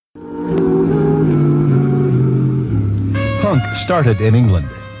Punk started in England,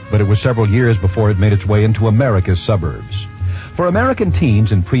 but it was several years before it made its way into America's suburbs. For American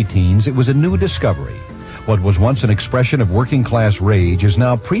teens and preteens, it was a new discovery. What was once an expression of working-class rage is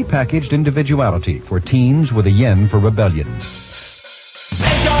now prepackaged individuality for teens with a yen for rebellion. Enjoy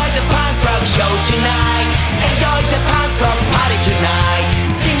the punk rock show tonight. Enjoy the punk rock party tonight.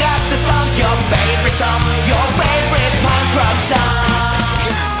 Sing out the song, your favorite punk rock song.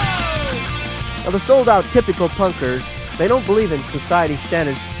 Now, the sold-out typical punkers, they don't believe in society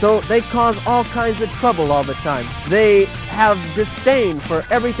standards, so they cause all kinds of trouble all the time. They have disdain for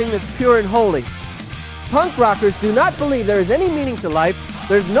everything that's pure and holy. Punk rockers do not believe there is any meaning to life,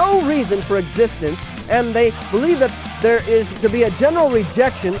 there's no reason for existence, and they believe that there is to be a general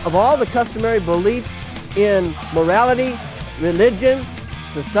rejection of all the customary beliefs in morality, religion,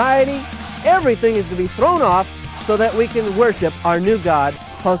 society. Everything is to be thrown off so that we can worship our new god,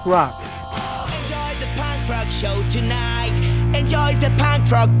 punk rock. Enjoy the punk rock show tonight. Enjoy the punk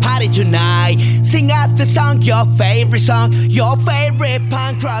rock party tonight. Sing out the song, your favorite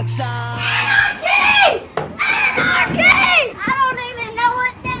punk rock song. Anarchy! Anarchy! I don't even know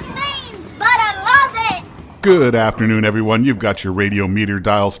what that means, but I love it! Good afternoon, everyone. You've got your radio meter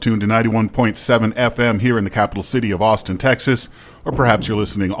dials tuned to 91.7 FM here in the capital city of Austin, Texas, or perhaps you're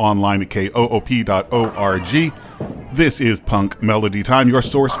listening online at koop.org. This is Punk Melody Time, your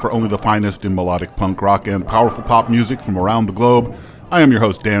source for only the finest in melodic punk rock and powerful pop music from around the globe. I am your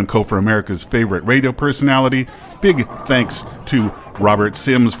host, Dan Kofer, America's favorite radio personality. Big thanks to Robert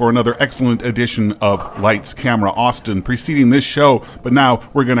Sims for another excellent edition of Lights, Camera, Austin preceding this show, but now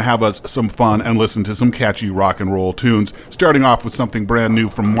we're going to have us some fun and listen to some catchy rock and roll tunes, starting off with something brand new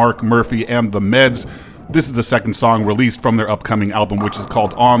from Mark Murphy and the Meds. This is the second song released from their upcoming album, which is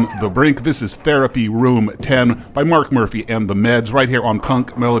called On the Brink. This is Therapy Room 10 by Mark Murphy and the Meds, right here on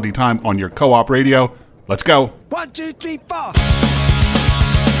Punk Melody Time on your Co-op radio. Let's go. 1, 2, 3, 4.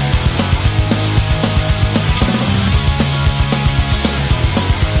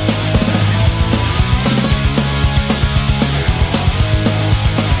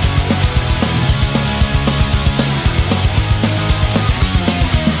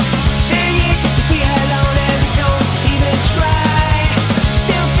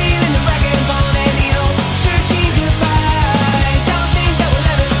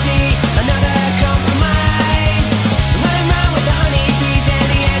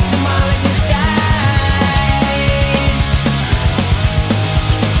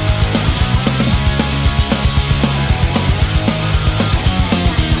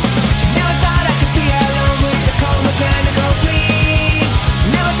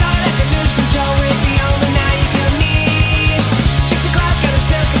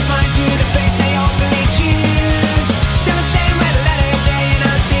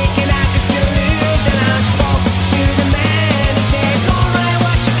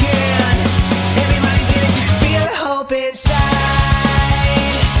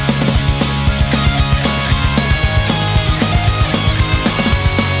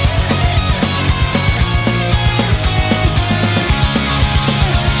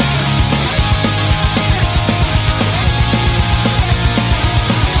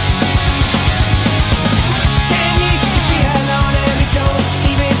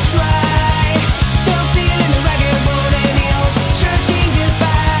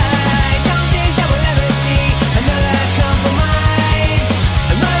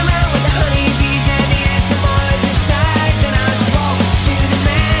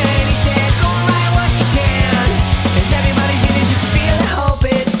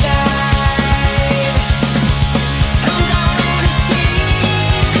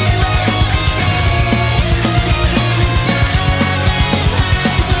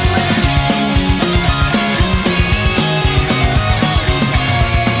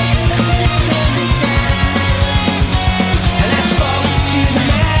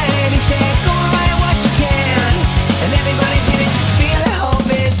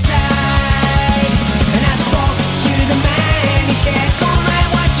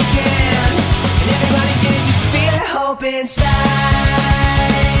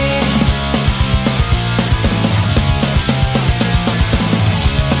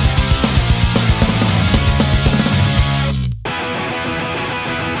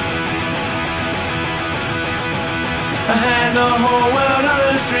 I had the whole world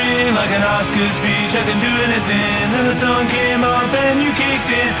on a string, like an Oscar speech, I can do anything. Then the sun came up and you kicked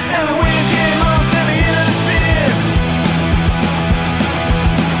in, and the wings came off, set me in a spin.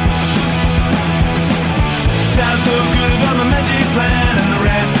 Sounds so good about my magic plan, and the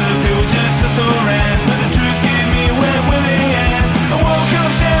rest of it was just a sore rants. But the truth gave me a wet willing hand. The wall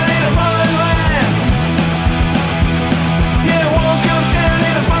comes down in a foreign land.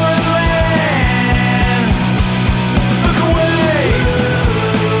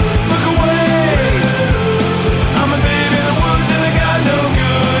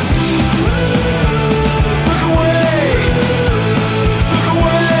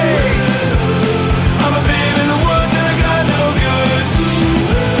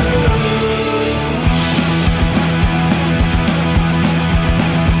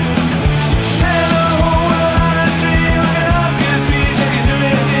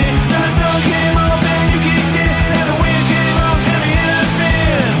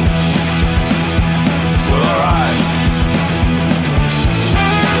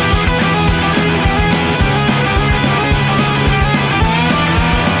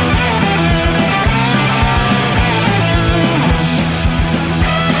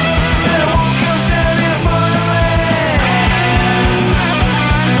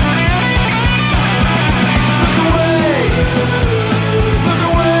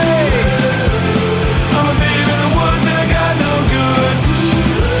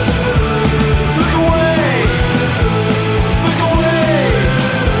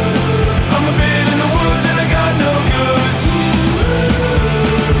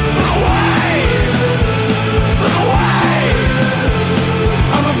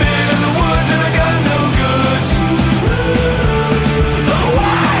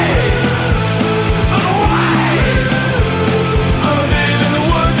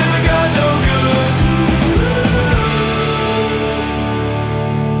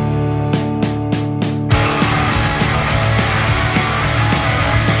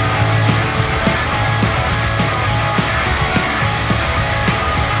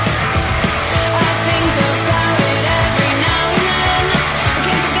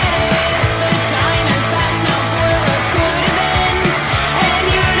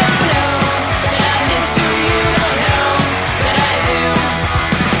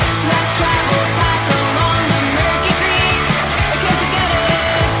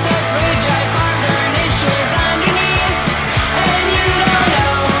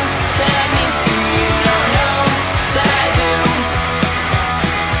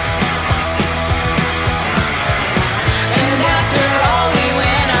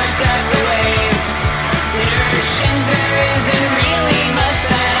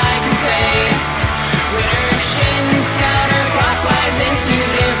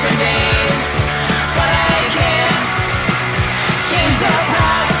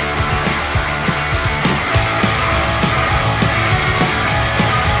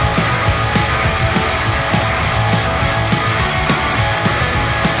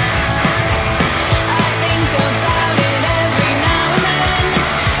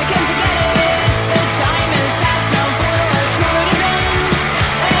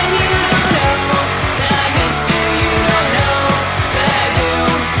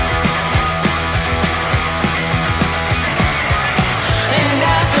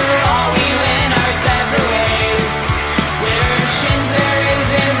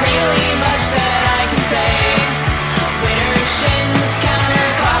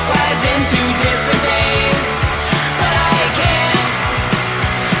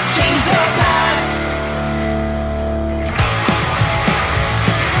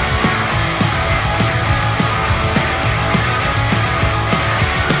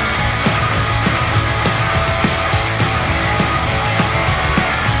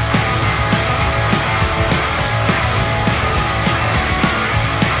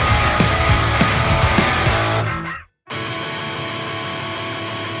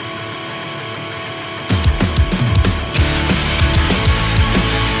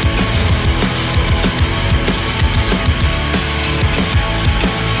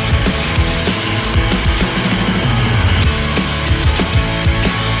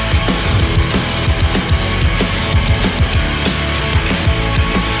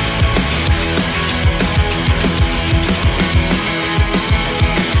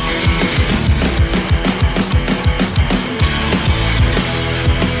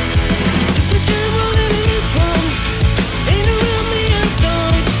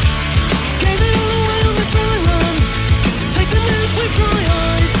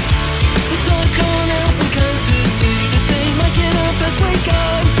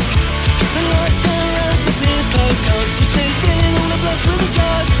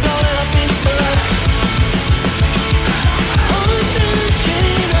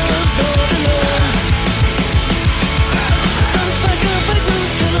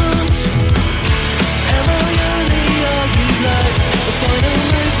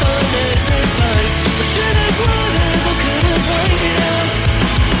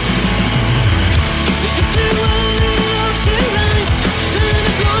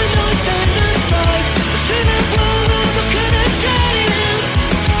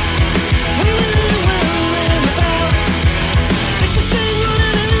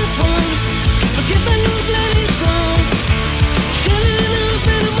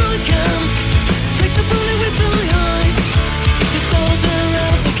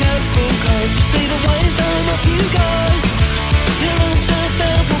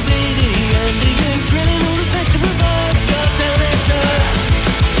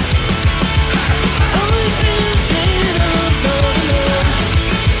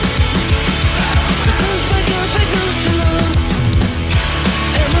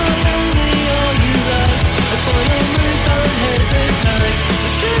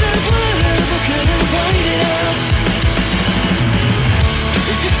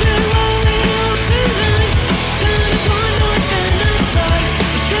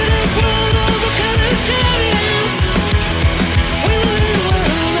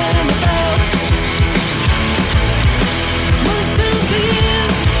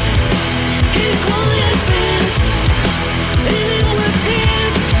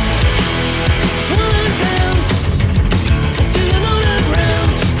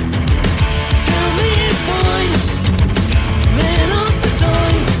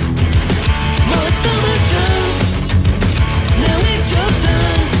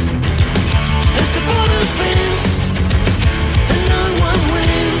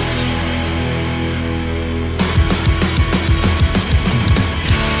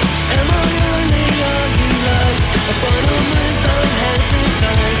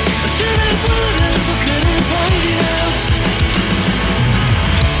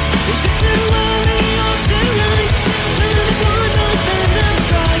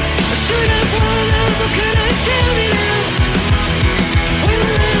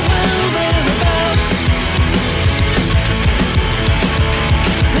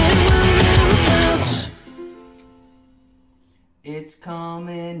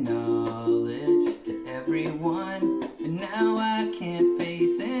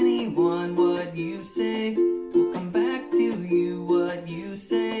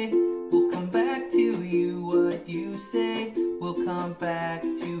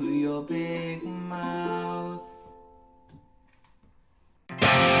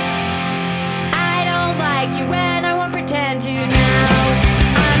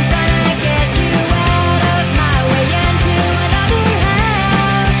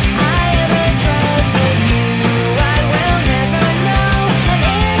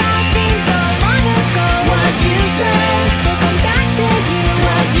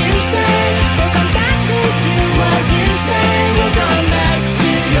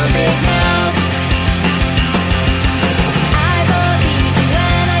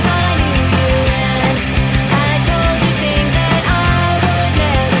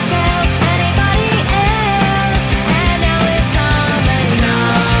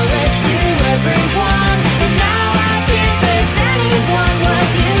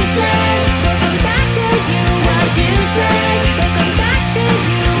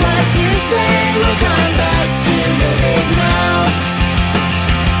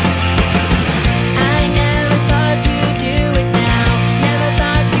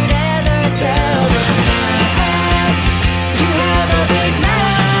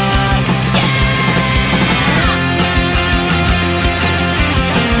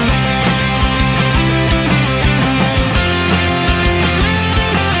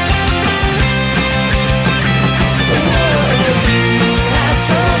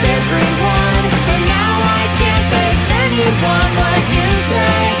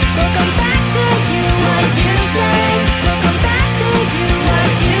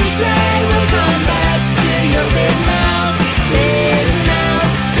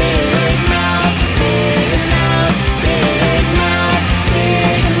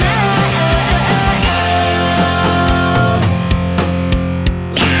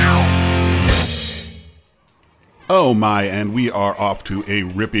 Oh my, and we are off to a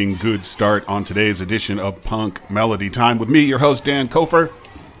ripping good start on today's edition of Punk Melody Time with me, your host, Dan Kofer.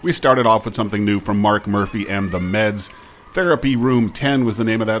 We started off with something new from Mark Murphy and the Meds. Therapy Room 10 was the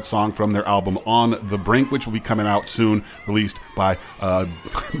name of that song from their album On the Brink, which will be coming out soon, released by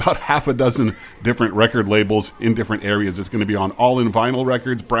about half a dozen different record labels in different areas. It's going to be on All In Vinyl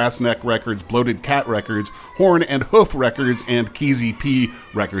Records, Brass Neck Records, Bloated Cat Records, Horn and Hoof Records, and Keezy P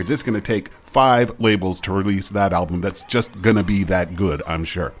Records. It's going to take 5 labels to release that album. That's just going to be that good, I'm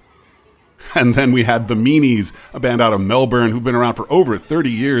sure. And then we had the Meanies, a band out of Melbourne who've been around for over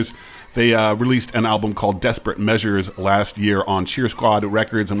 30 years. They released an album called Desperate Measures last year on Cheer Squad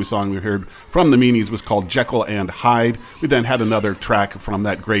Records, and the song we heard from the Meanies was called Jekyll and Hyde. We then had another track from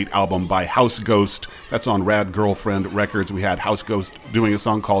that great album by House Ghost. That's on Rad Girlfriend Records. We had House Ghost doing a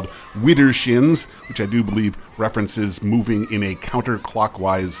song called Widershins, which I do believe references moving in a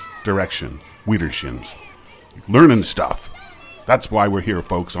counterclockwise direction. Widershins. Learning stuff. That's why we're here,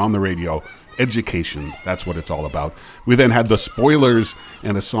 folks, on the radio. Education, that's what it's all about. We then had the Spoilers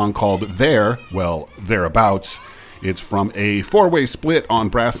and a song called Thereabouts. It's from a 4-way split on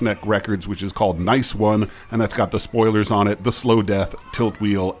Brass Neck Records, which is called Nice One, and that's got the Spoilers on it, the Slow Death, Tilt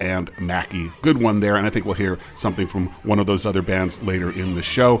Wheel, and Mackie. Good one there, and I think we'll hear something from one of those other bands later in the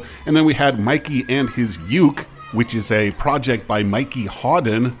show. And then we had Mikey and his Uke, which is a project by Mikey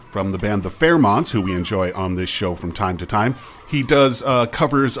Hawden from the band The Fairmonts, who we enjoy on this show from time to time. He does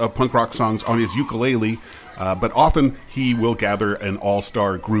covers of punk rock songs on his ukulele, but often he will gather an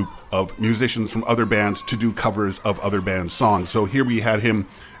all-star group of musicians from other bands to do covers of other bands' songs. So here we had him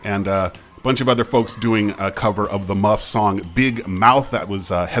and a bunch of other folks doing a cover of the Muffs song Big Mouth. That was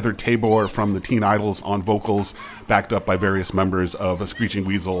Heather Tabor from the Teen Idols on vocals, backed up by various members of Screeching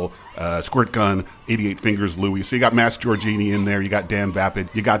Weasel, Squirt Gun, 88 Fingers Louie. So you got Mass Giorgini in there, you got Dan Vapid,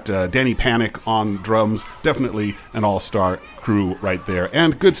 you got Danny Panic on drums. Definitely an all-star crew right there.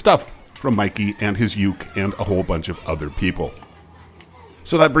 And good stuff from Mikey and his Uke and a whole bunch of other people.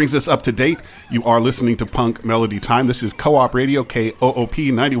 So that brings us up to date. You are listening to Punk Melody Time. This is Co-op Radio, KOOP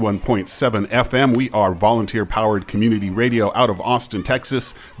 91.7 FM. We are volunteer-powered community radio out of Austin,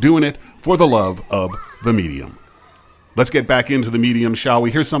 Texas, doing it for the love of the medium. Let's get back into the medium, shall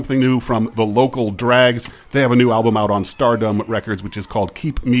we? Here's something new from the Local Drags. They have a new album out on Stardom Records, which is called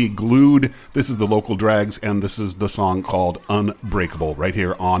Keep Me Glued. This is the Local Drags, and this is the song called Unbreakable, right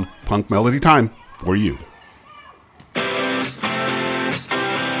here on Punk Melody Time for you.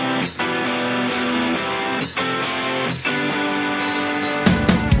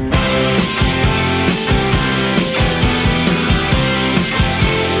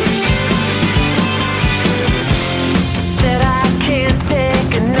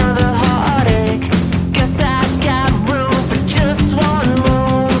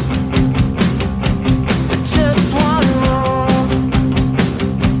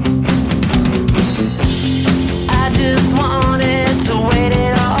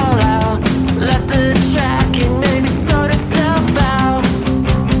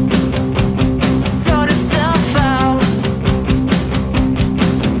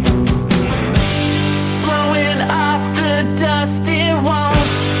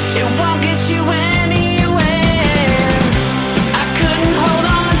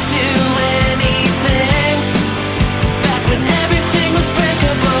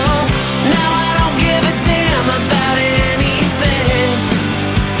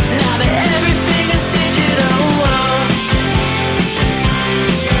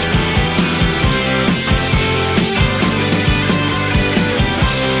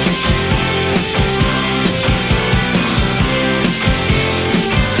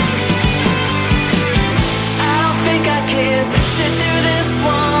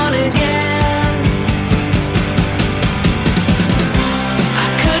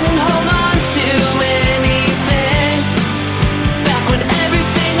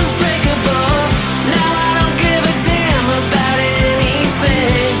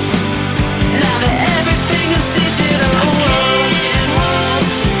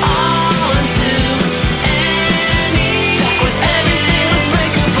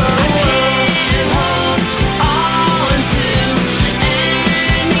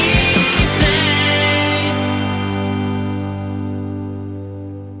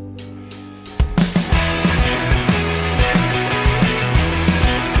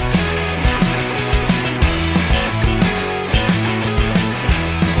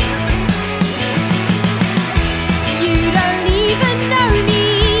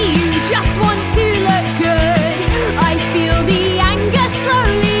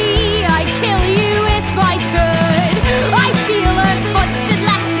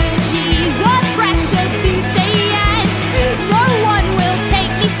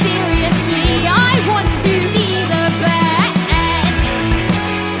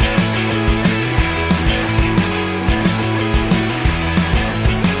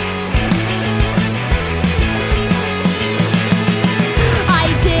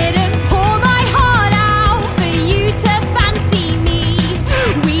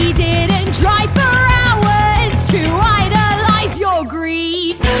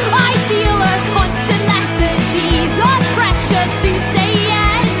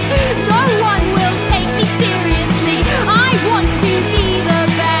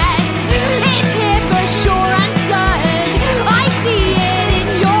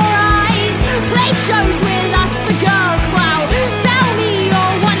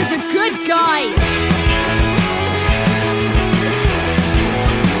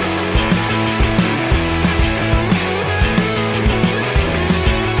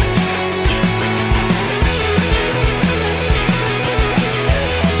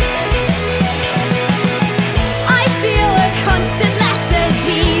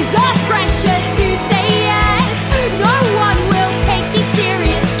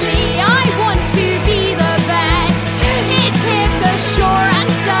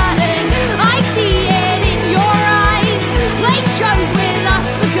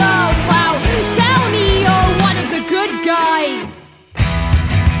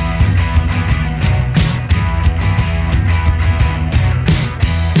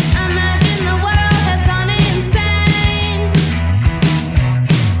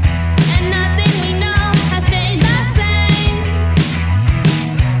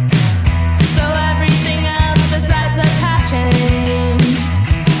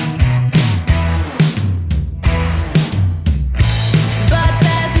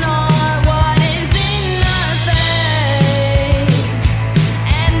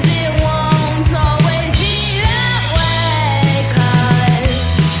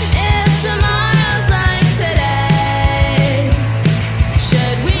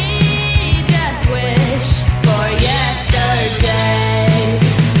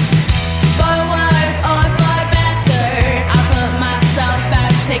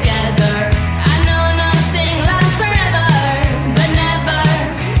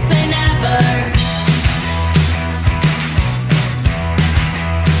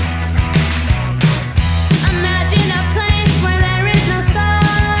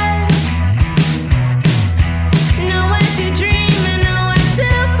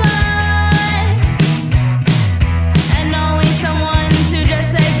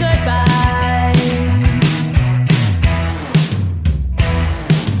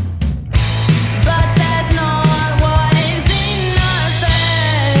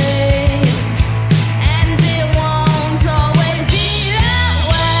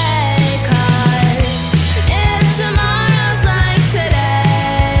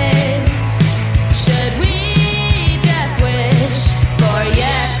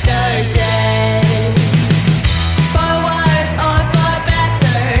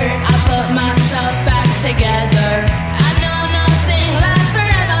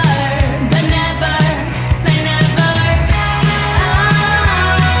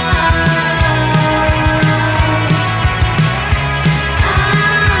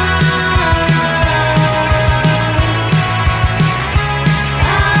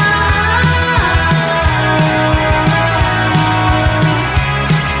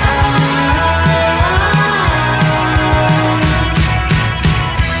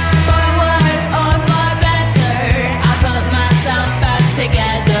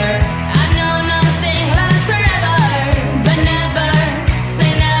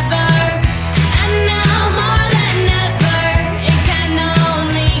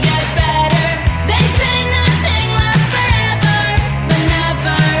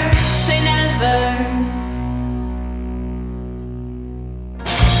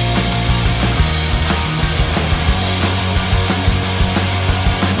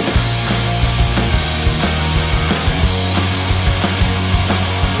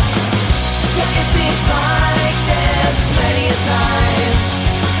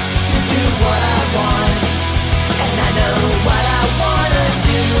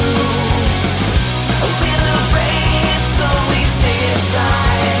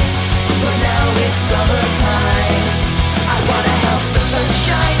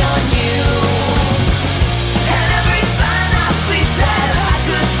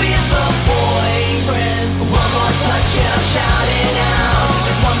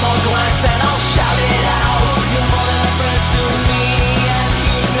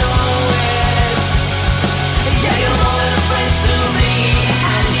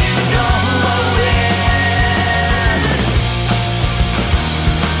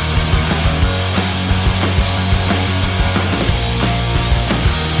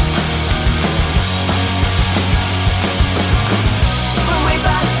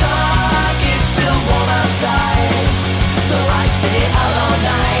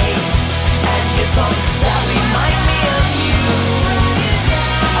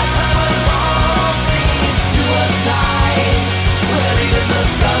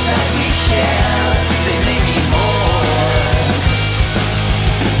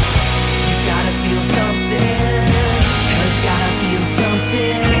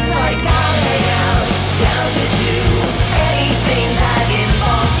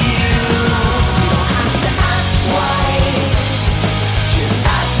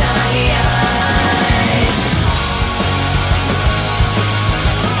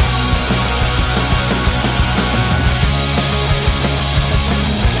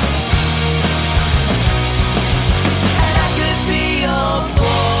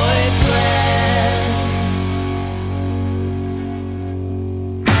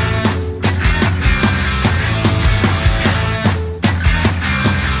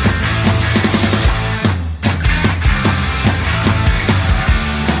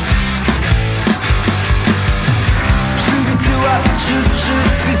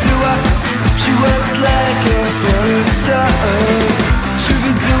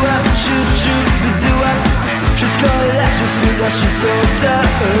 that she's so tough.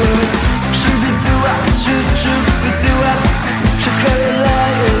 Shooby-doo-wop, shoot-shoot-be-doo-wop. She's got a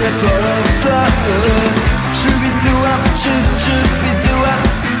light in a pot of blood. Shooby-doo-wop, shoot-shoot-be-doo-wop.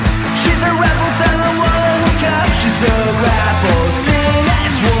 She's a rebel, doesn't wanna hook up. She's a rebel,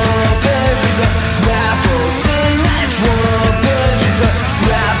 teenage woman. She's a rebel, teenage woman. She's a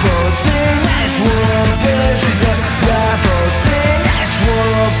rebel, teenage woman. She's a rebel, teenage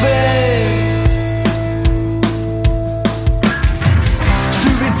woman.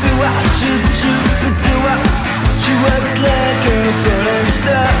 Shooby-doo-wop, shoot-shoot-be-doo-wop. She works like a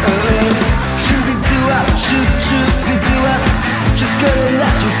furniture. Shooby-doo-wop, shoot-shoot-be-doo-wop. She's gonna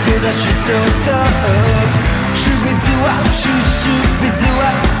let you feel that she's so tough. Shooby-doo-wop,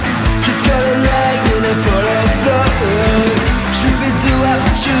 shoot-shoot-be-doo-wop. She's got a leg in a pot of blood. Shooby-doo-wop,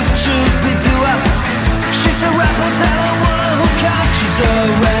 shoot-shoot-be-doo-wop. She's a rebel, doesn't wanna hook up. She's a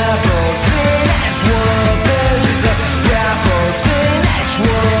rebel, teenage woman. She's a rebel, teenage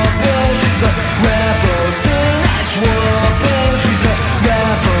woman. She's a rebel, teenage woman. She's a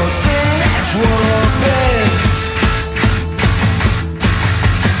rebel, teenage woman.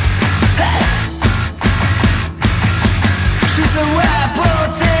 She's a rebel,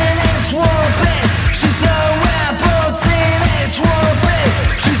 teenage woman. She's a rebel, teenage woman.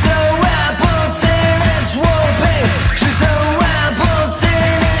 She's a rebel, teenage woman. She's a rebel,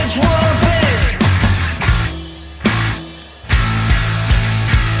 teenage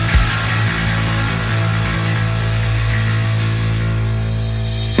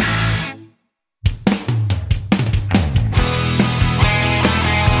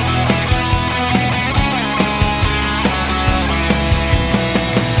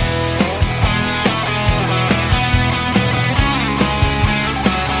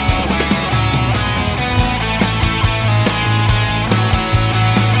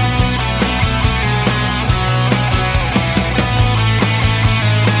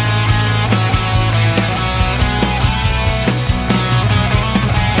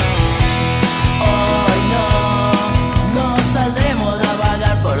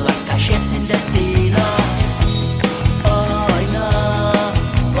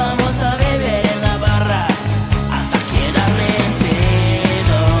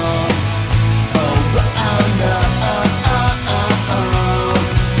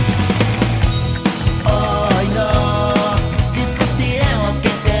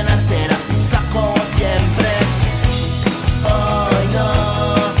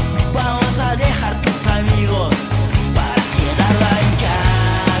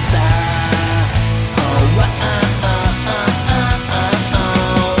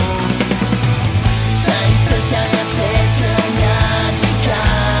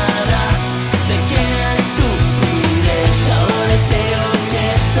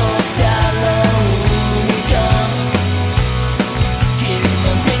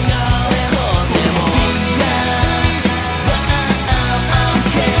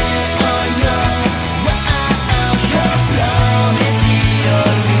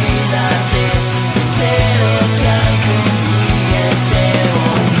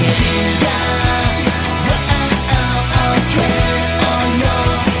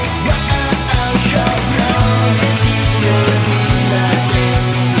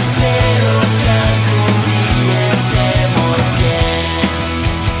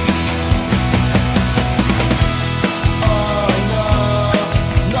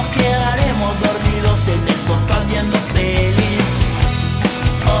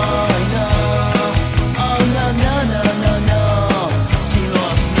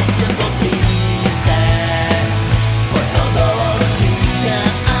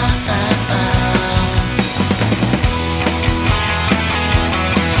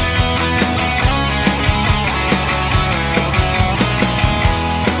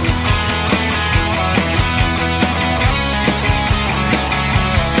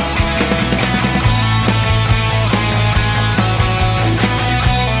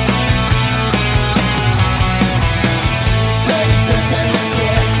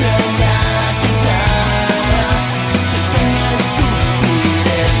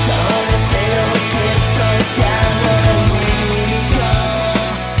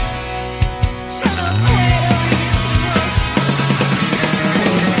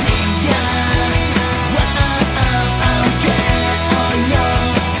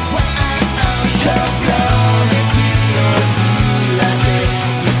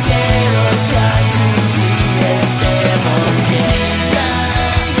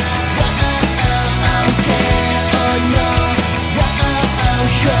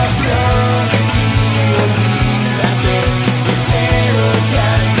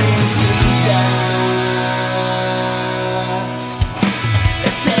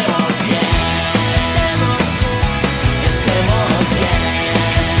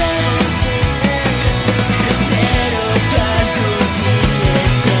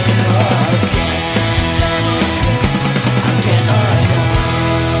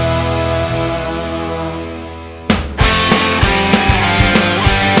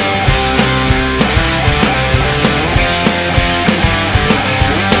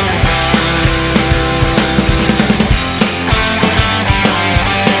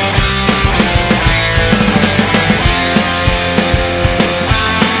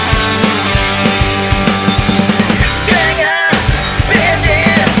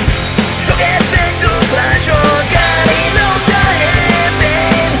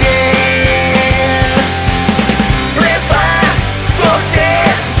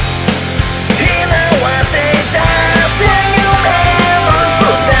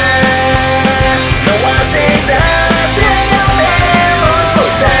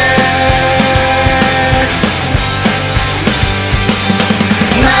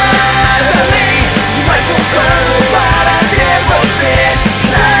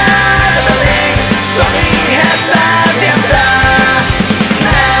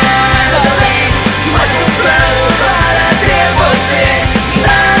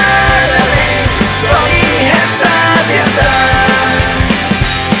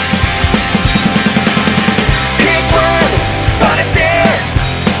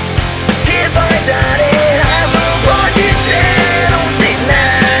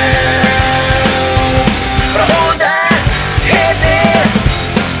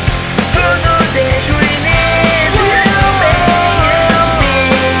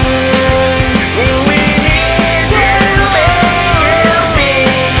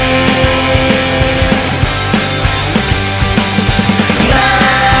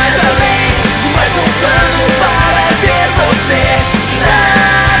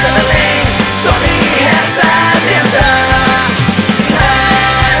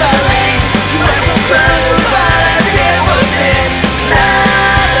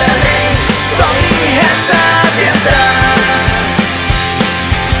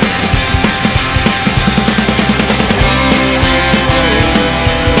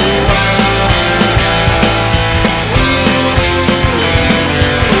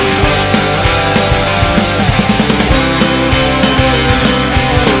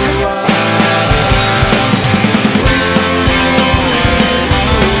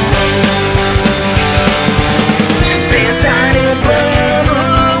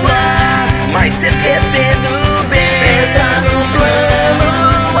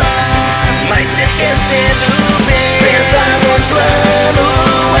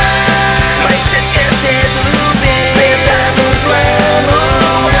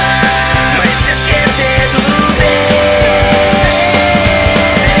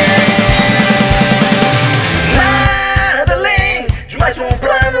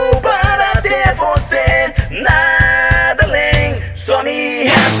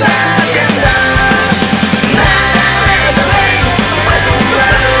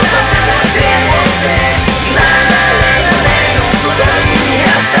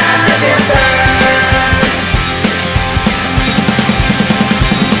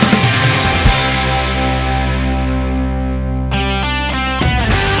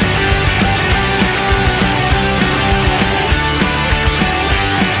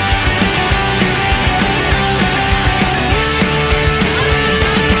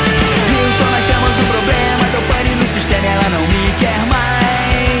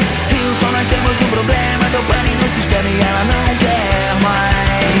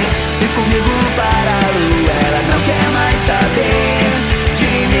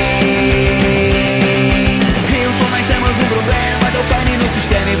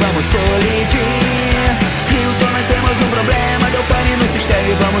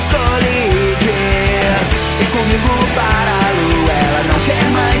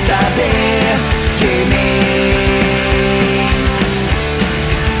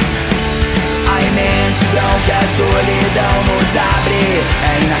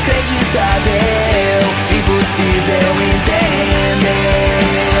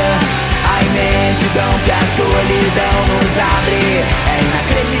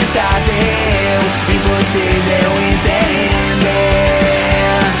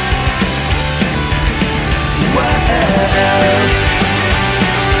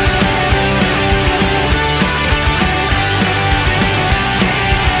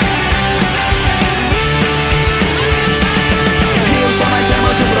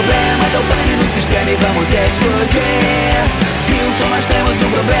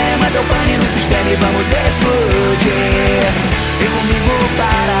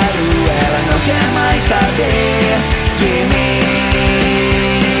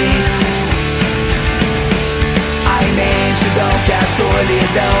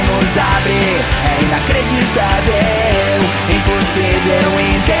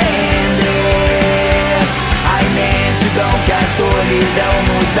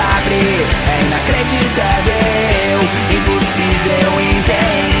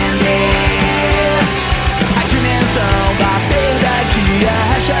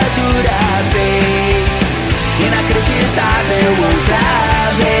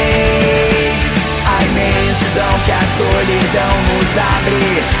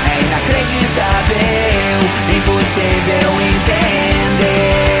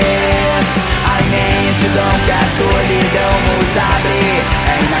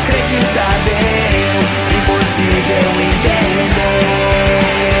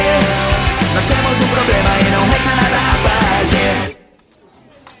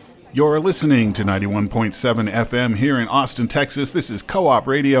You're listening to 91.7 FM here in Austin, Texas. This is Co-op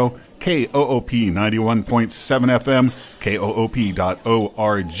Radio, KOOP 91.7 FM,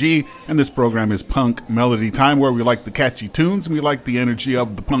 KOOP.org. And this program is Punk Melody Time, where we like the catchy tunes and we like the energy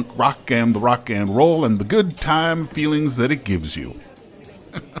of the punk rock and the rock and roll and the good time feelings that it gives you.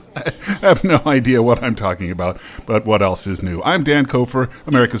 I have no idea what I'm talking about, but what else is new? I'm Dan Kofer,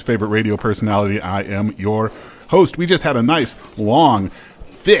 America's favorite radio personality. I am your host. We just had a nice, long,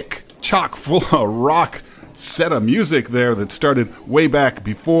 thick, chock full of rock set of music there that started way back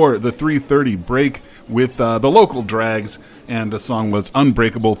before the 3:30 break with the local Drags, and the song was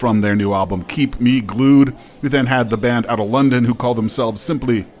Unbreakable from their new album Keep Me Glued. We then had the band out of London who called themselves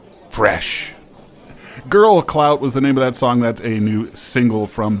simply Fresh. Girl Clout was the name of that song. That's a new single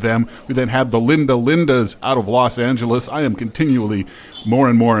from them. We then had the Linda Lindas out of Los Angeles. I am continually more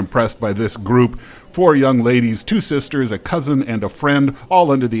and more impressed by this group. 4 young ladies, 2 sisters, a cousin, and a friend,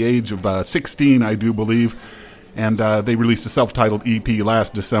 all under the age of 16, I do believe. And they released a self-titled EP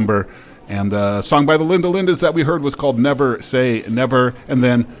last December. And the song by the Linda Lindas that we heard was called Never Say Never. And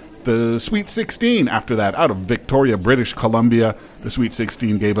then the Sweet 16 after that, out of Victoria, British Columbia. The Sweet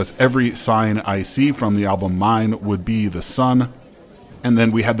 16 gave us Every Sign I See from the album Mine Would Be the Sun. And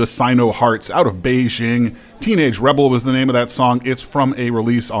then we had the Sino Hearts out of Beijing. Teenage Rebel was the name of that song. It's from a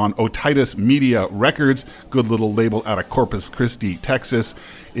release on Otitis Media Records, good little label out of Corpus Christi, Texas.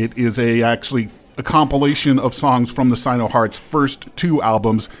 It is actually a compilation of songs from the Sino Hearts' first 2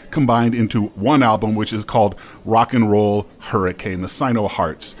 albums combined into one album, which is called Rock and Roll Hurricane, the Sino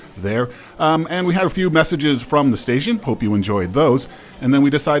Hearts there. And we had a few messages from the station. Hope you enjoyed those. And then we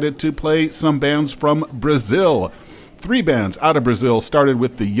decided to play some bands from Brazil. 3 bands out of Brazil started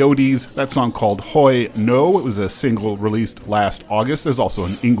with the Yodis. That song called Hoi No. It was a single released last August. There's also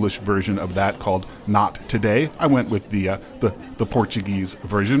an English version of that called Not Today. I went with the Portuguese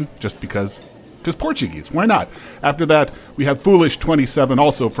version just because because Portuguese, why not? After that, we had Foolish 27,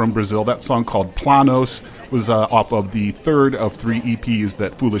 also from Brazil. That song called Planos was off of the third of 3 EPs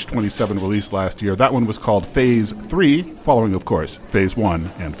that Foolish 27 released last year. That one was called Phase 3, following, of course, Phase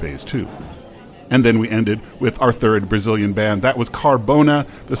 1 and Phase 2. And then we ended with our third Brazilian band. That was Carbona.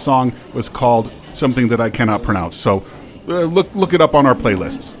 The song was called something that I cannot pronounce. So look it up on our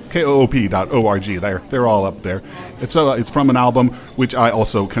playlists. koop.org. They're all up there. It's from an album which I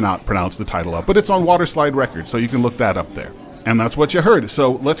also cannot pronounce the title of, but it's on Waterslide Records, so you can look that up there. And that's what you heard.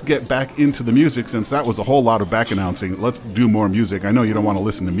 So let's get back into the music. Since that was a whole lot of back announcing, let's do more music. I know you don't want to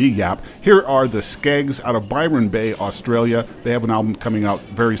listen to me yap. Here are the Skeggs out of Byron Bay, Australia. They have an album coming out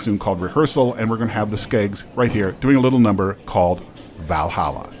very soon called Rehearsal, and we're going to have the Skeggs right here doing a little number called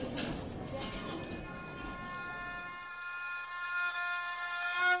Valhalla.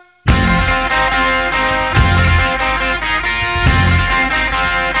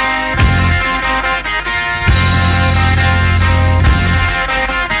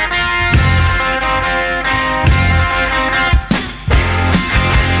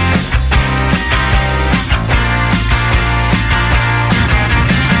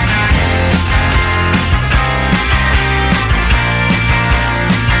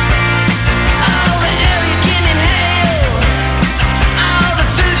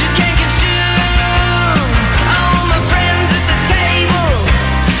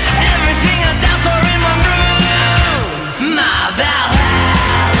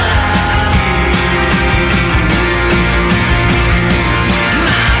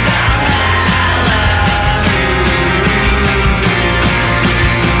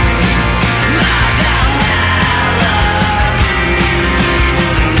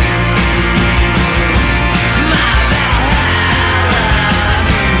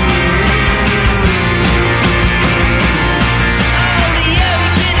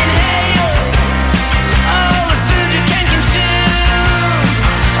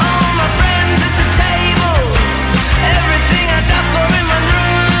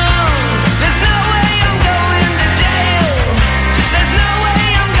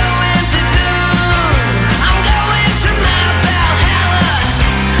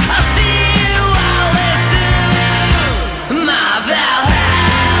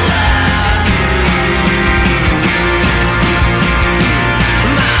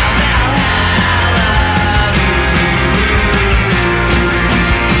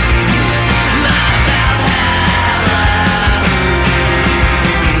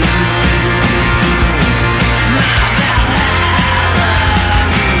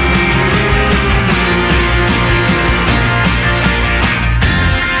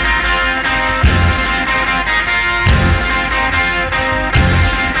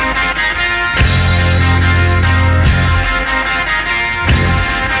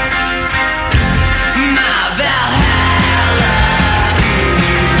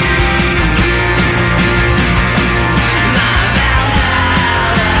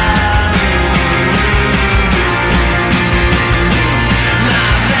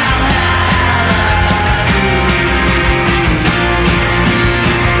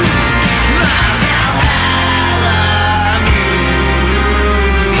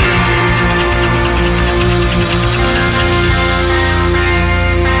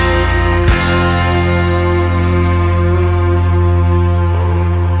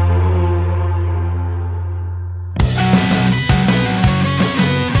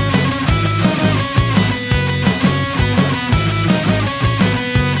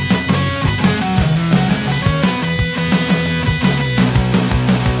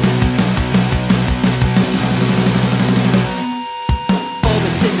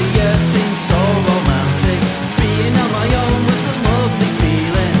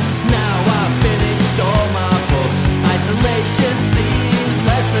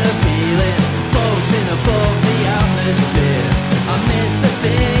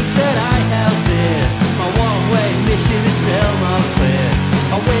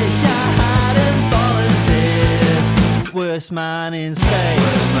 Worst man in space.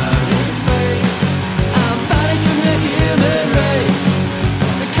 I'm banished from the human race.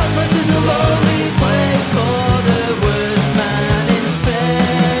 The cosmos is a lonely place for the worst man in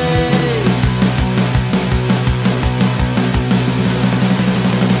space.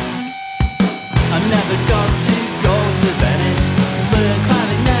 I never got to go to Venice, learn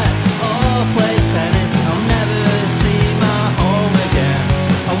clarinet or play tennis. I'll never see my home again.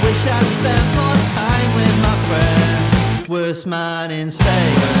 I wish I'd spent more time with my friends. Worst man in space.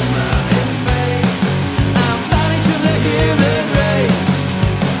 I'm banished from the human race.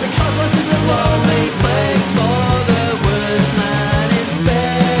 The cosmos is a lonely place for the worst man in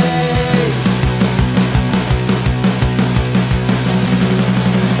space.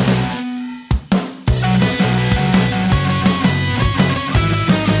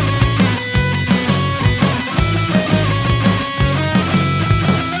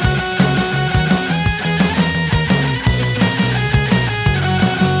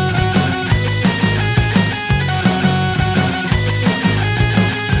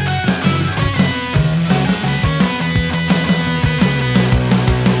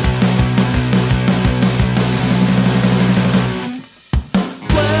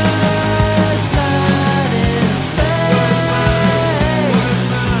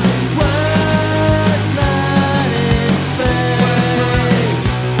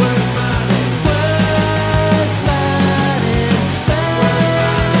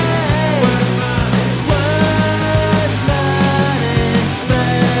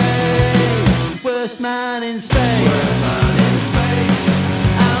 man in space. Worst man in space.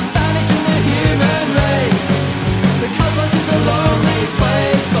 I'm banished from the human race. The cosmos is a lonely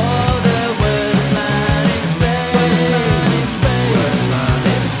place for the worst man in space. Worst man in space. Worst man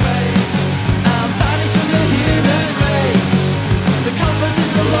in space. I'm banished from the human race. The cosmos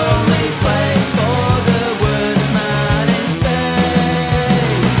is a lonely place for the worst man in space.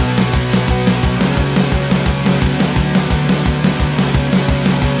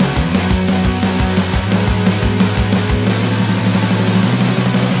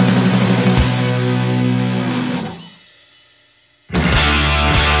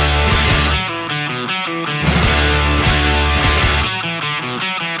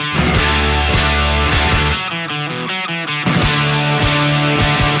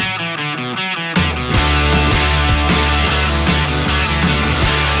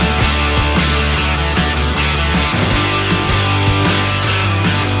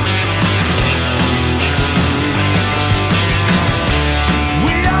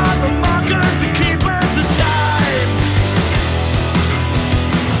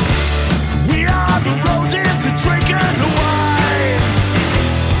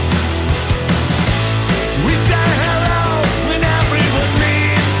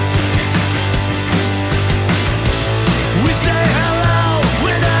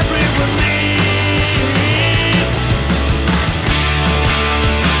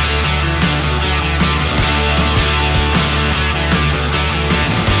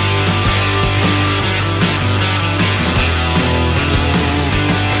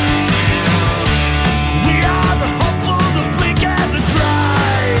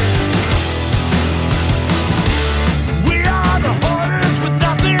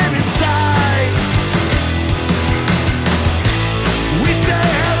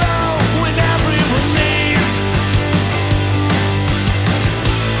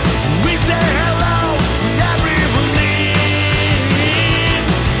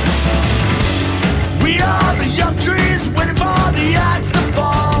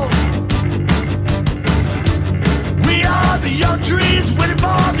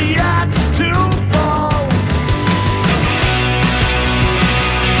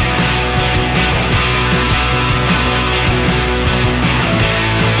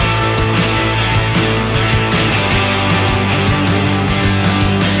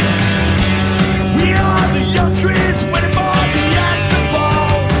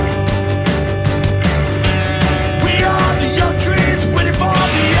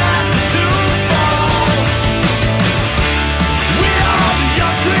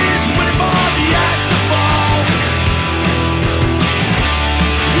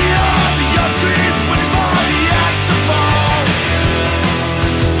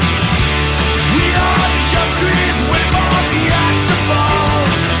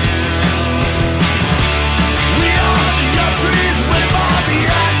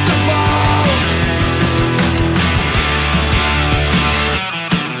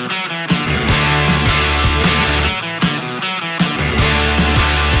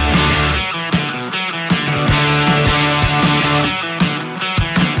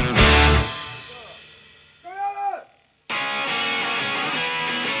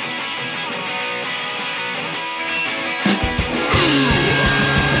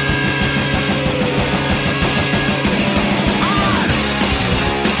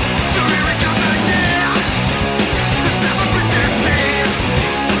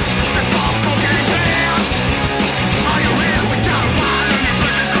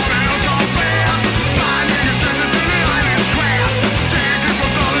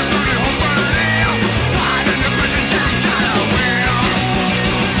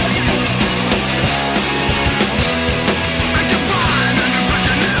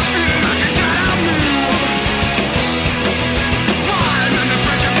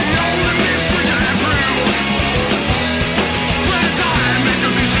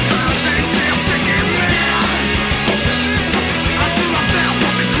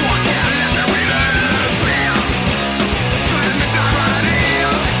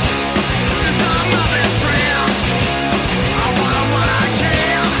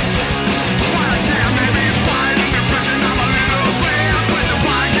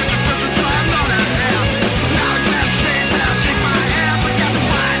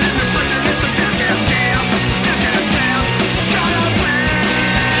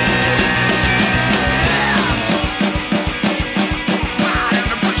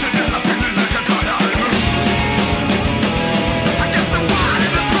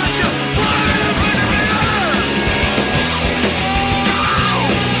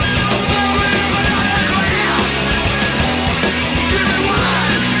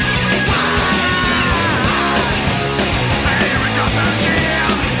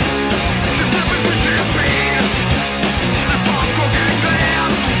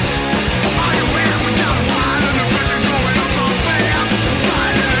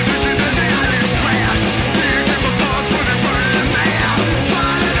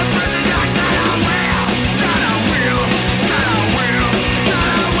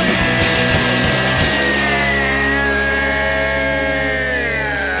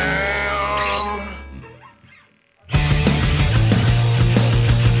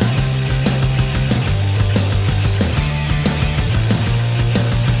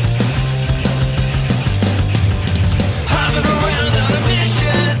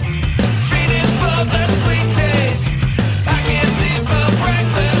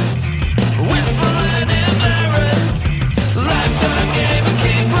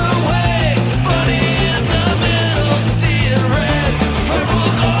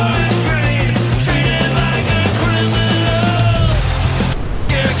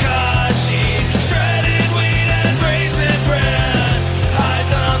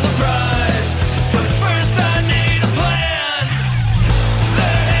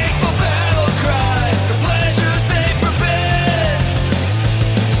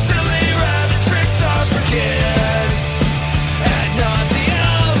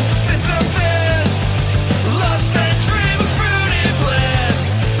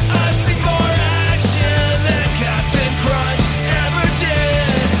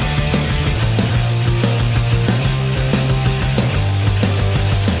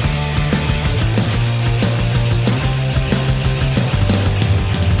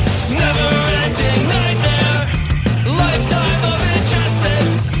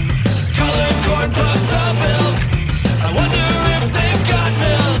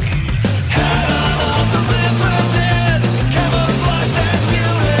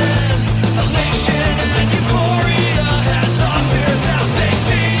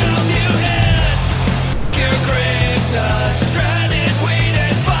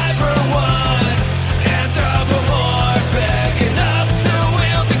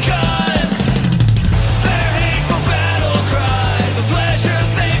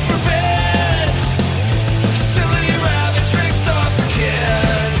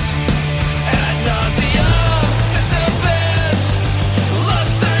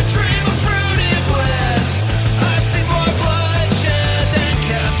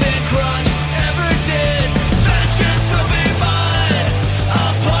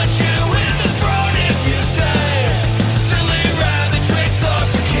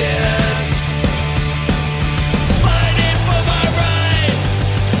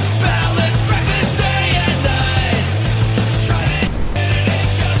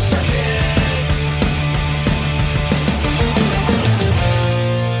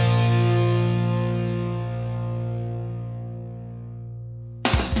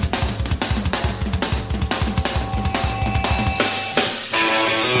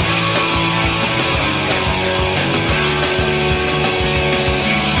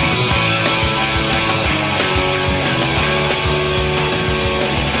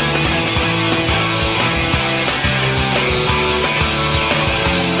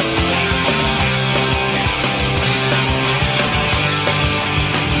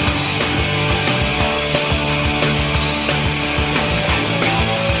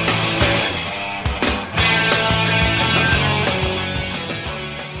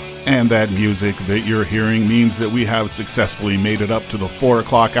 that music that you're hearing means that we have successfully made it up to the 4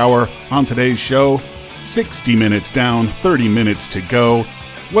 o'clock hour on today's show. 60 minutes down, 30 minutes to go.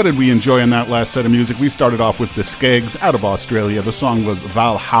 What did we enjoy in that last set of music? We started off with the Skeggs out of Australia. The song was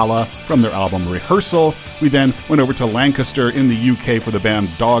Valhalla from their album Rehearsal. We then went over to Lancaster in the UK for the band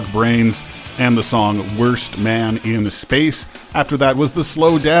Dog Brains and the song Worst Man in Space. After that was The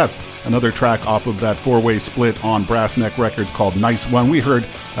Slow Death, another track off of that four-way split on Brass Neck Records called Nice One. We heard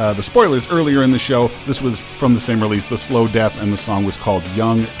the Spoilers earlier in the show. This was from the same release, The Slow Death, and the song was called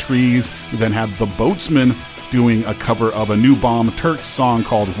Young Trees. We then had The Boatsmen doing a cover of a New Bomb Turks song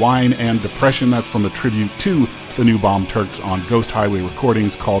called Wine and Depression. That's from a tribute to the New Bomb Turks on Ghost Highway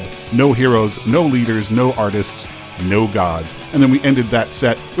Recordings called No Heroes, No Leaders, No Artists, No Gods. And then we ended that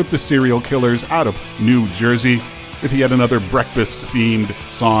set with the Serial Killers out of New Jersey with yet another breakfast-themed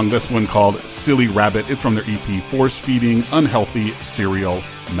song, this one called Silly Rabbit. It's from their EP Force Feeding Unhealthy Cereal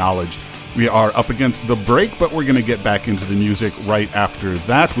Knowledge. We are up against the break, but we're going to get back into the music right after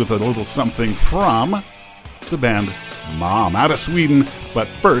that with a little something from the band Mom out of Sweden. But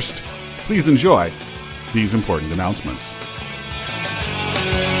first, please enjoy these important announcements.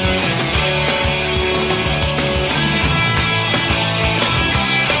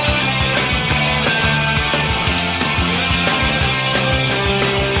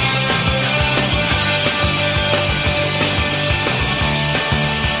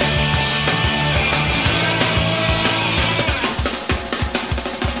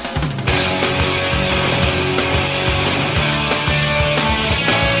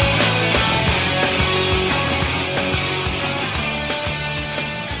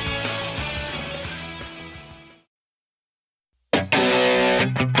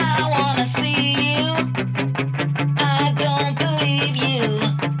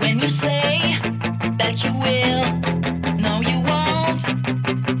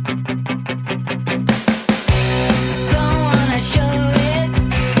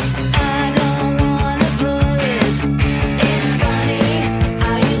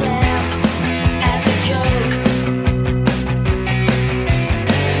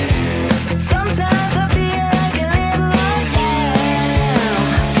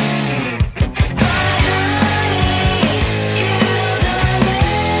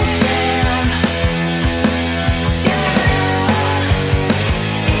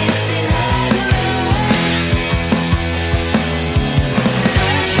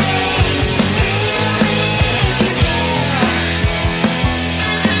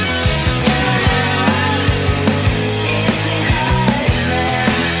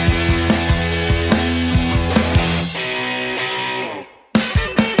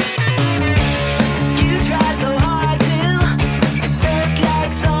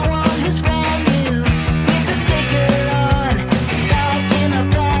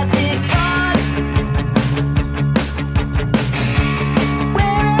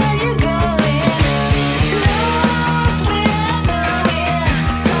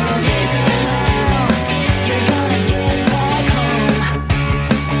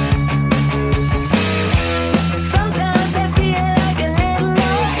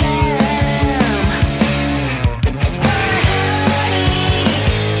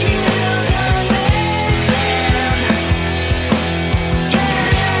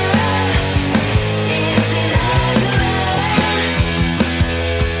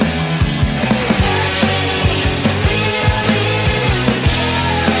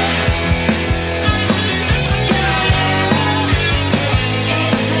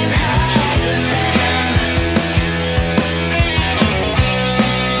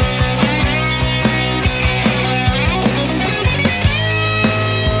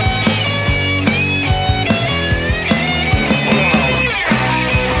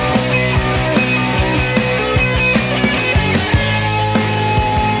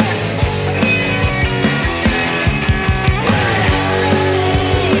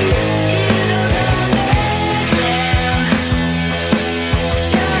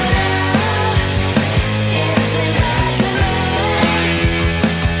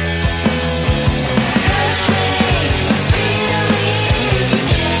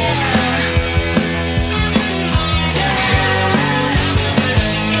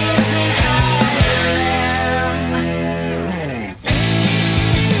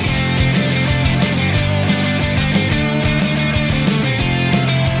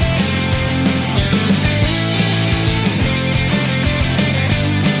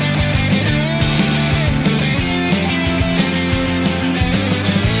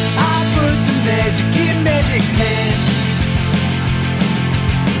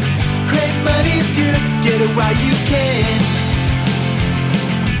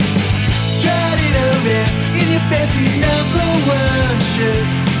 the fancy #1 shirt,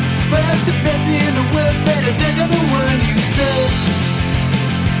 but the best in the world's better than #1 you serve.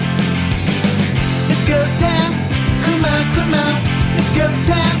 It's go time, come on, come on. It's go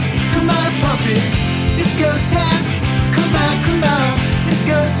time, come on and pump it. It's go time, come on, come on. It's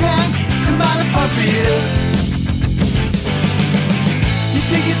go time, come on and pump it up. You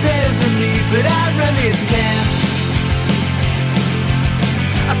think you're better than me, but I run this town.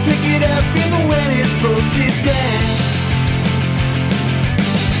 I pick it up even when it's bolted down.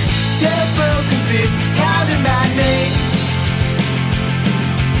 Dead broken fists calling my name.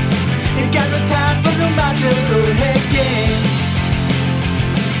 Ain't got no time for the macho head game.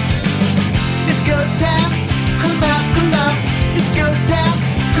 It's go time, come on, come on. It's go time,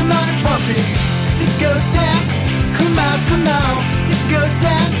 come on and pump it. It's go time, come on, come on. It's go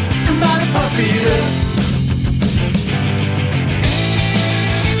time, come on and pump it up.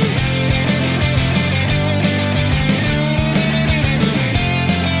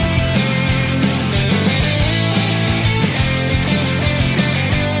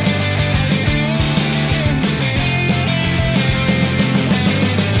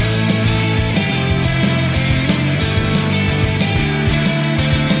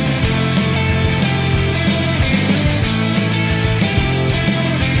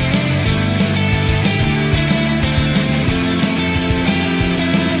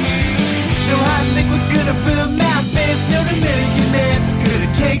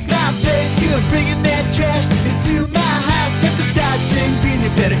 Bringing that trash into my house. Step aside, sing bean,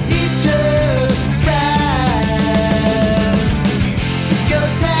 you better eat your surprise. It's go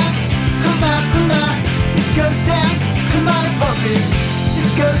time, come on, come on. It's go time, come on and pump it.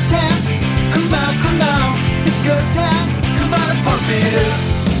 It's go time, come on, come on. It's go time, come on and pump it up.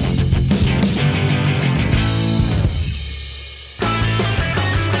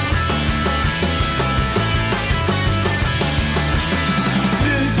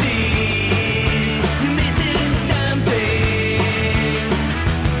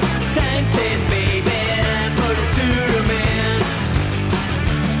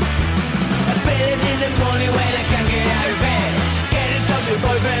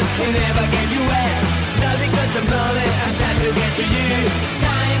 Never get you wet, not because I'm lonely, I'm trying to get to you.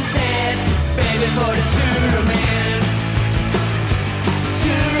 Time set, baby, for the true romance.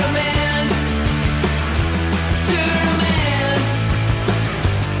 True romance. True romance.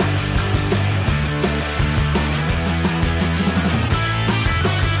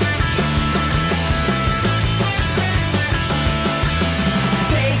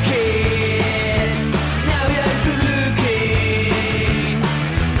 Take it, now you're good looking.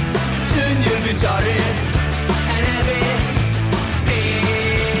 Soon you'll be sorry, and everything.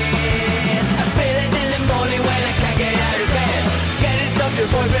 I feel it in the morning when I can't get out of bed. Get it off your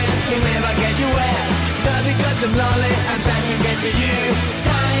boyfriend, he'll never get you wet. Not because I'm lonely, I'm trying to get to you.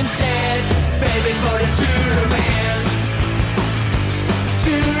 Time set, baby, for the true romance.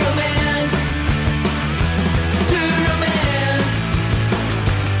 True romance. True romance.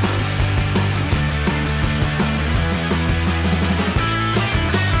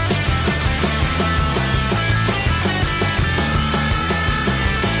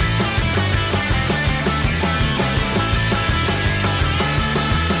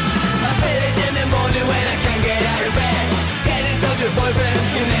 Your boyfriend,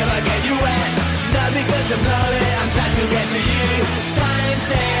 he'll never get you wet. Not because I'm lonely, I'm trying to get to you. Time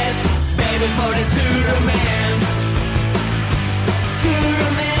set, baby, for the true romance. True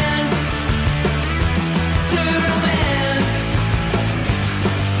romance. True romance.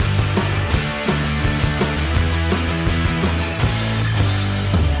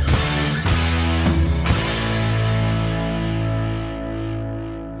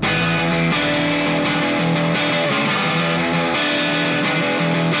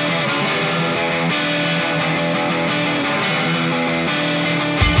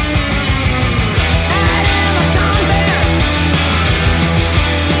 Out in the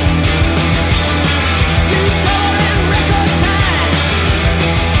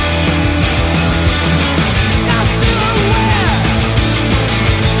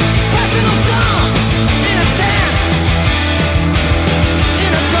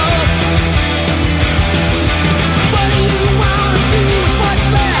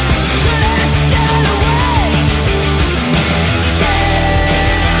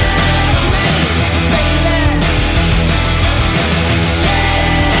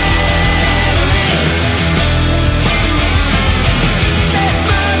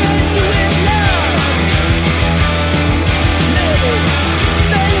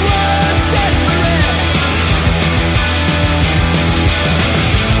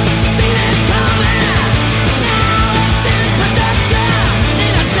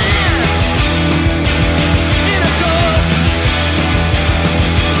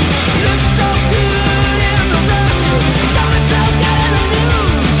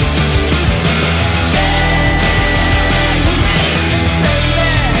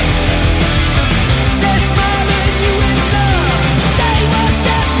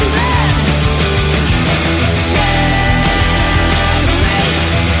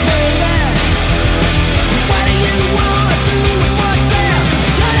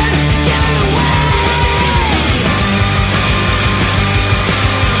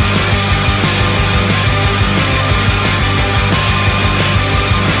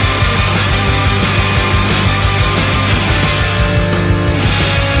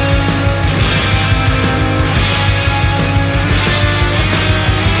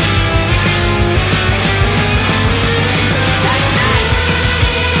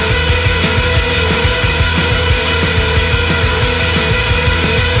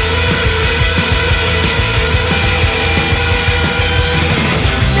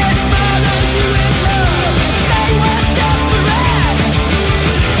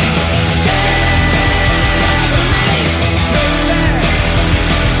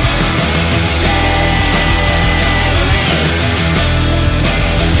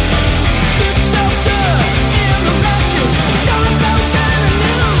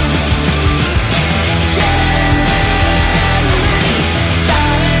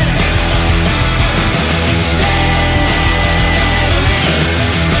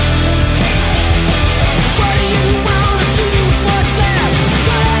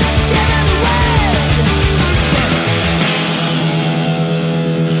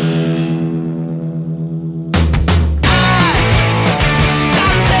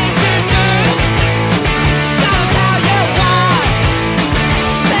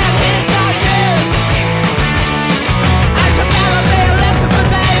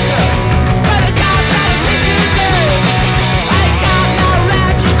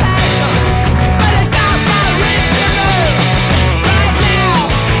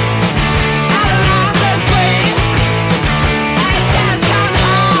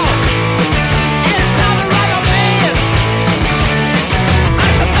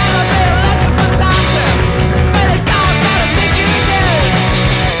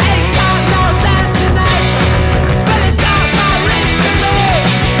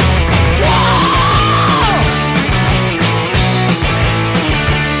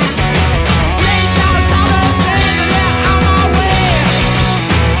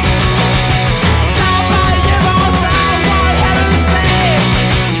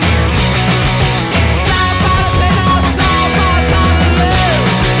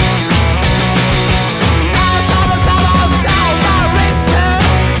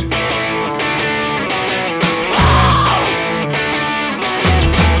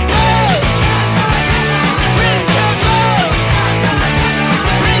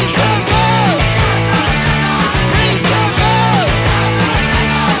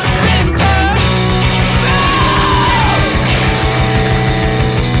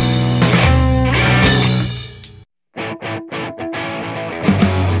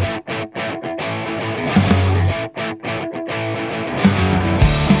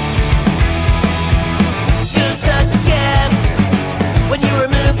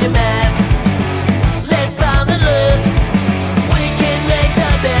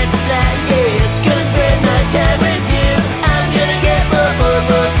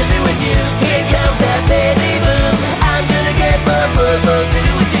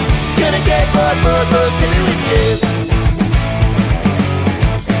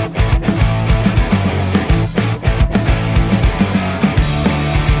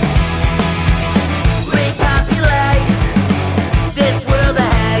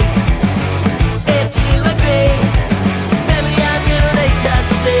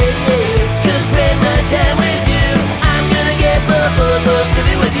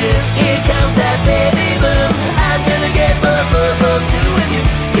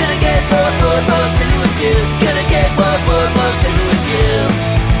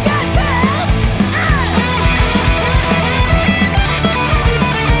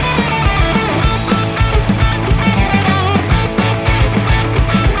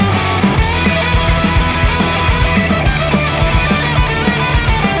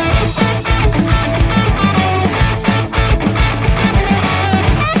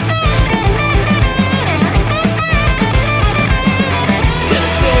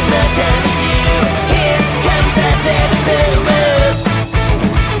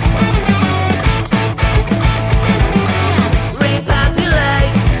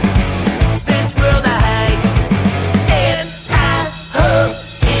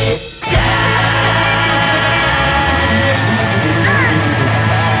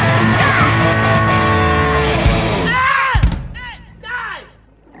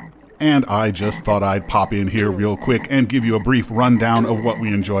and I just thought I'd pop in here real quick and give you a brief rundown of what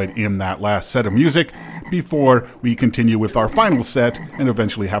we enjoyed in that last set of music before we continue with our final set and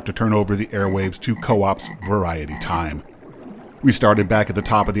eventually have to turn over the airwaves to Co-op's Variety Time. We started back at the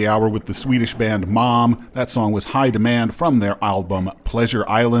top of the hour with the Swedish band Mom. That song was High Demand from their album Pleasure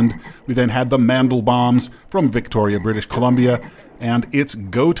Island. We then had the Mandelbaums from Victoria, British Columbia, and It's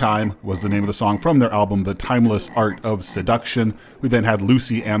Go Time was the name of the song from their album The Timeless Art of Seduction. We then had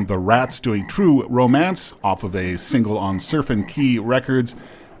Lucy and the Rats doing True Romance off of a single on Surfin' Key Records.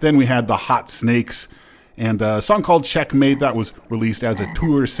 Then we had the Hot Snakes and a song called Checkmate that was released as a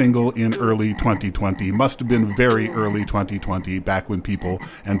tour single in early 2020. Must have been very early 2020, back when people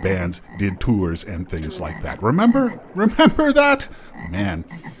and bands did tours and things like that. Remember that? Man.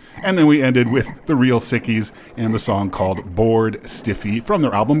 And then we ended with the Real Sickies and the song called Bored Stiffy from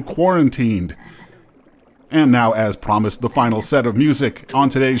their album Quarantined. And now, as promised, the final set of music on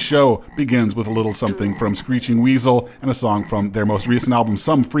today's show begins with a little something from Screeching Weasel and a song from their most recent album,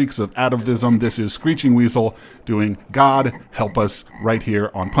 Some Freaks of Atavism. This is Screeching Weasel doing God Help Us right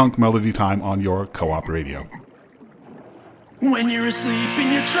here on Punk Melody Time on your Co-op radio. When you're asleep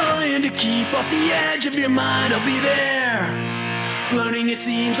and you're trying to keep off the edge of your mind, I'll be there. Floating, it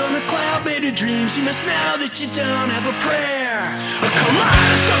seems, on a cloud made of dreams. You must know that you don't have a prayer. A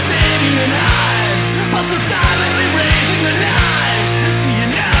kaleidoscope saving your knife, also silently raising the knives. Do you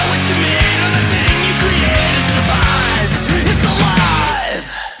know what you made of the thing you created? Survive, it's alive.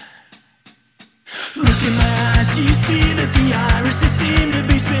 Look in my eyes, do you see that the irises seem to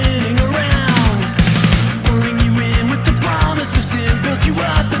be spinning around? Pulling you in with the promise of sin, build you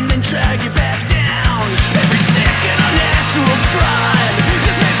up and then drag you back down. Every sick and unnatural drive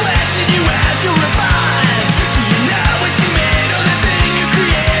is made flesh in you as you revive. Do you know what you made of the thing you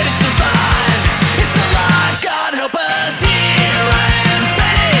created? Survive, it's alive, God help us here.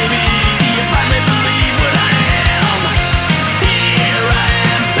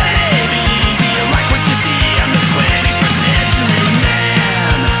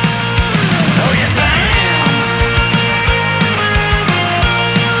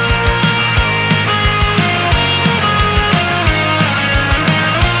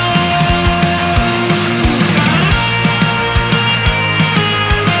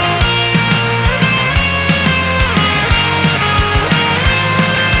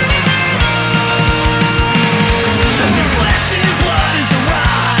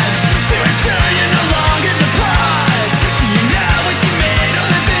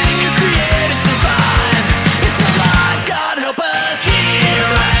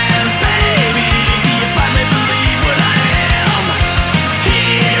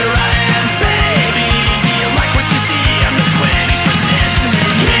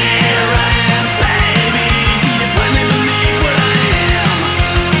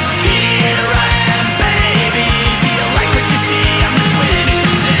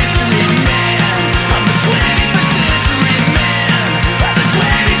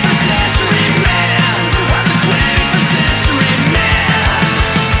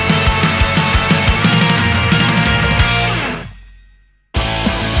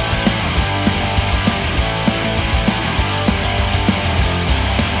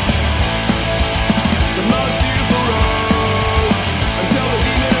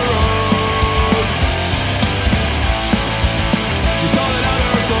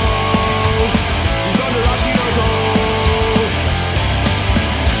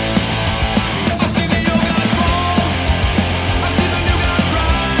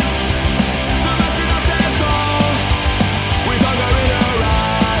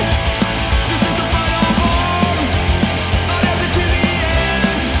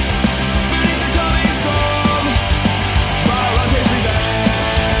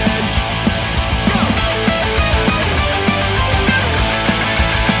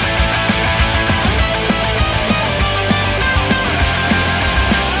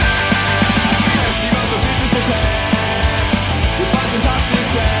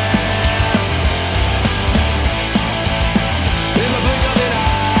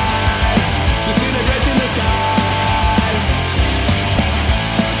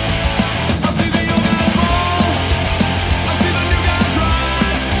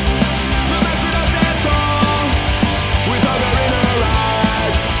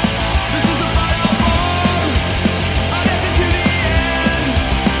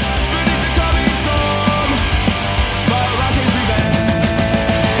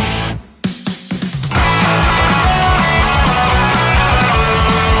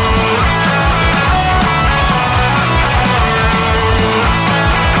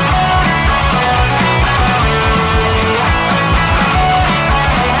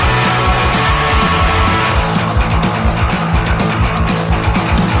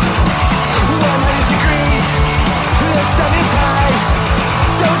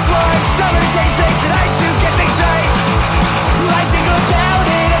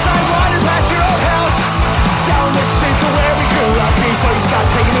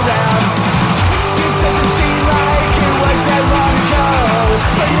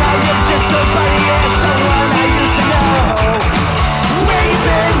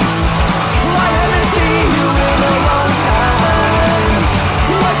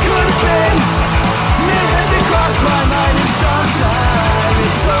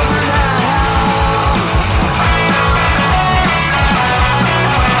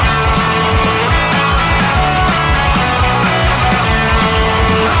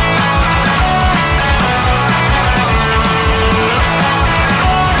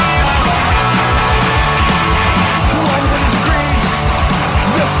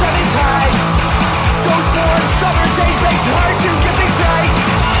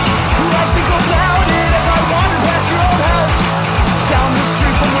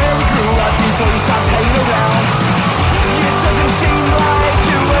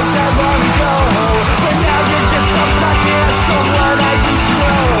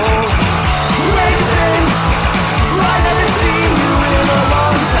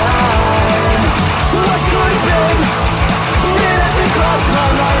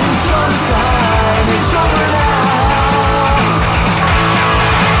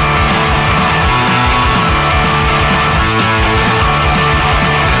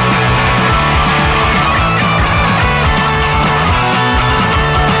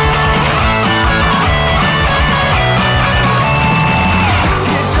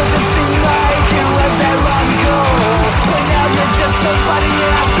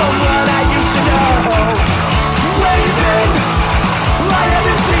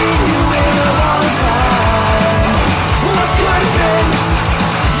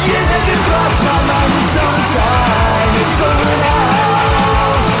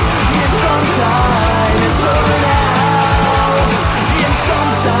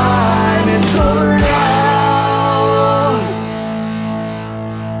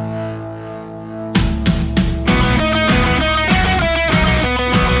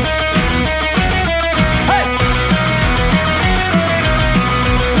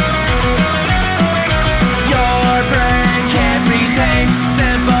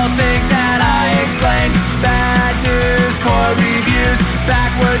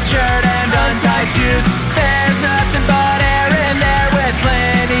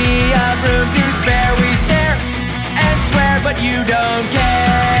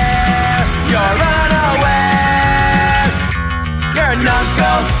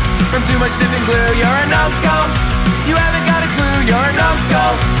 from too much sniffing glue. You're a numbskull. You haven't got a clue. You're a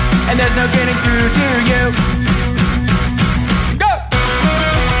numbskull, and there's no getting through to you. Go!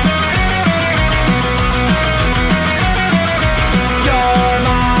 Your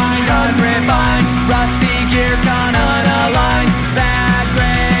mind unrefined, rusty gears gone unaligned, bad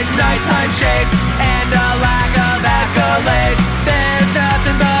grades, nighttime shakes, and a lack of accolades. There's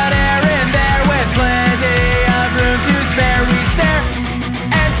nothing but air in there with plenty of room to spare. We stare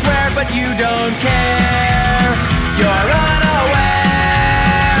and swear, but you don't care. You're unaware.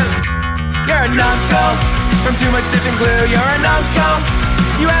 You're a numbskull from too much sniffing glue. You're a numbskull.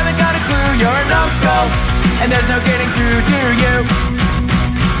 You haven't got a clue. You're a numbskull, and there's no getting through to you.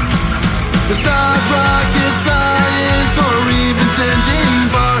 It's not rocket science or even tending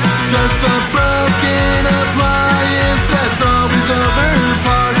bar, just a broken appliance that's always over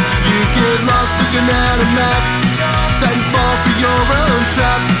par. You get lost looking at a map, set and fall for your own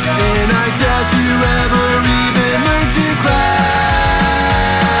trap, and I doubt you ever even learn to clap.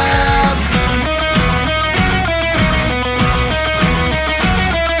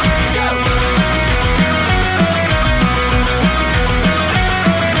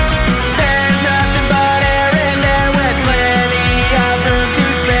 There's nothing but air in there with plenty of room to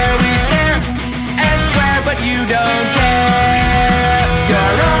spare. We stare and swear, but you don't care.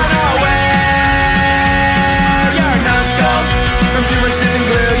 You're unaware. You're a numbskull from too much sniffing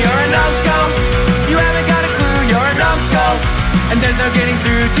glue. You're a numbskull. You haven't got a clue. You're a numbskull, and there's no getting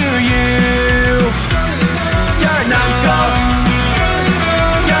through to you. You're a numbskull.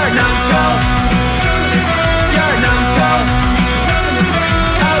 You're a numbskull. You're a numbskull.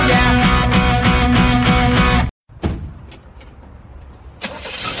 Oh yeah.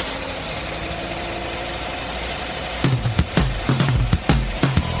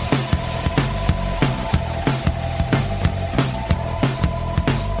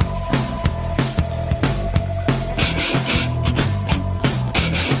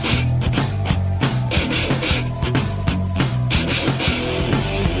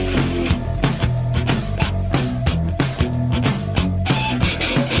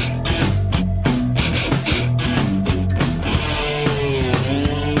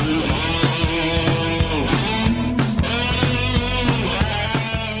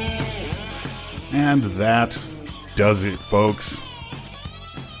 And that does it, folks.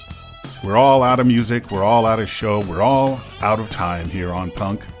 We're all out of music, we're all out of show, we're all out of time here on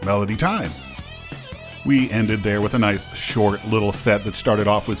Punk Melody Time. We ended there with a nice short little set that started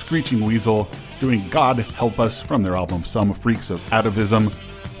off with Screeching Weasel doing God Help Us from their album Some Freaks of Atavism,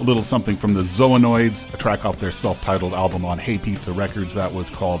 a little something from the Zoonoids, a track off their self-titled album on Hey Pizza Records that was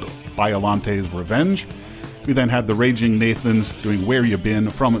called Biolante's Revenge. We then had the Raging Nathans doing Where You Been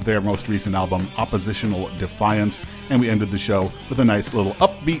from their most recent album, Oppositional Defiance. And we ended the show with a nice little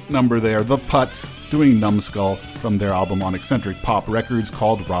upbeat number there, The Putz doing Numbskull from their album on Eccentric Pop Records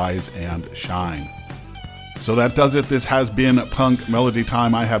called Rise and Shine. So that does it. This has been Punk Melody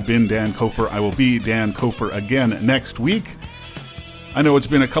Time. I have been Dan Kofer. I will be Dan Kofer again next week. I know it's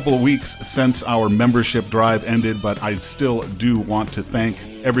been a couple of weeks since our membership drive ended, but I still do want to thank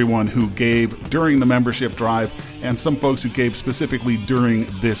everyone who gave during the membership drive and some folks who gave specifically during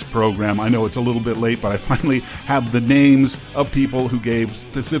this program. I know it's a little bit late, but I finally have the names of people who gave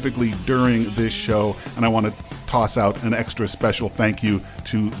specifically during this show, and I want to toss out an extra special thank you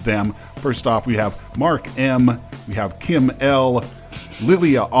to them. First off, we have Mark M., we have Kim L.,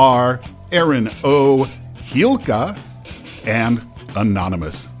 Lilia R., Aaron O., Hilka, and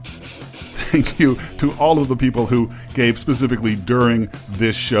Anonymous. Thank you to all of the people who gave specifically during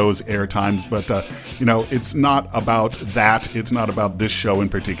this show's air times. But, it's not about that. It's not about this show in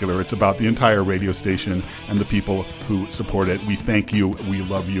particular. It's about the entire radio station and the people who support it. We thank you, we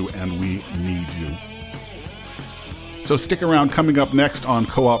love you, and we need you. So stick around. Coming up next on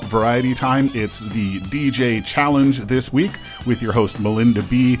Co-op Variety Time, it's the DJ Challenge this week with your host Melinda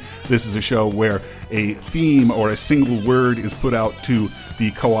B. This is a show where a theme or a single word is put out to the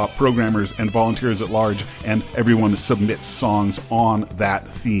co-op programmers and volunteers at large, and everyone submits songs on that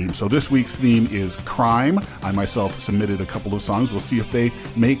theme. So this week's theme is crime. I myself submitted a couple of songs. We'll see if they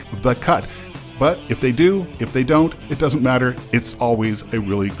make the cut. But if they do, if they don't, it doesn't matter. It's always a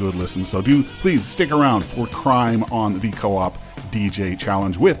really good listen. So please stick around for Crime on the Co-op DJ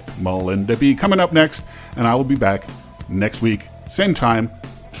Challenge with Melinda B. Coming up next, and I will be back next week, same time,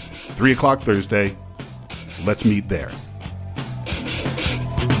 3 o'clock Thursday. Let's meet there.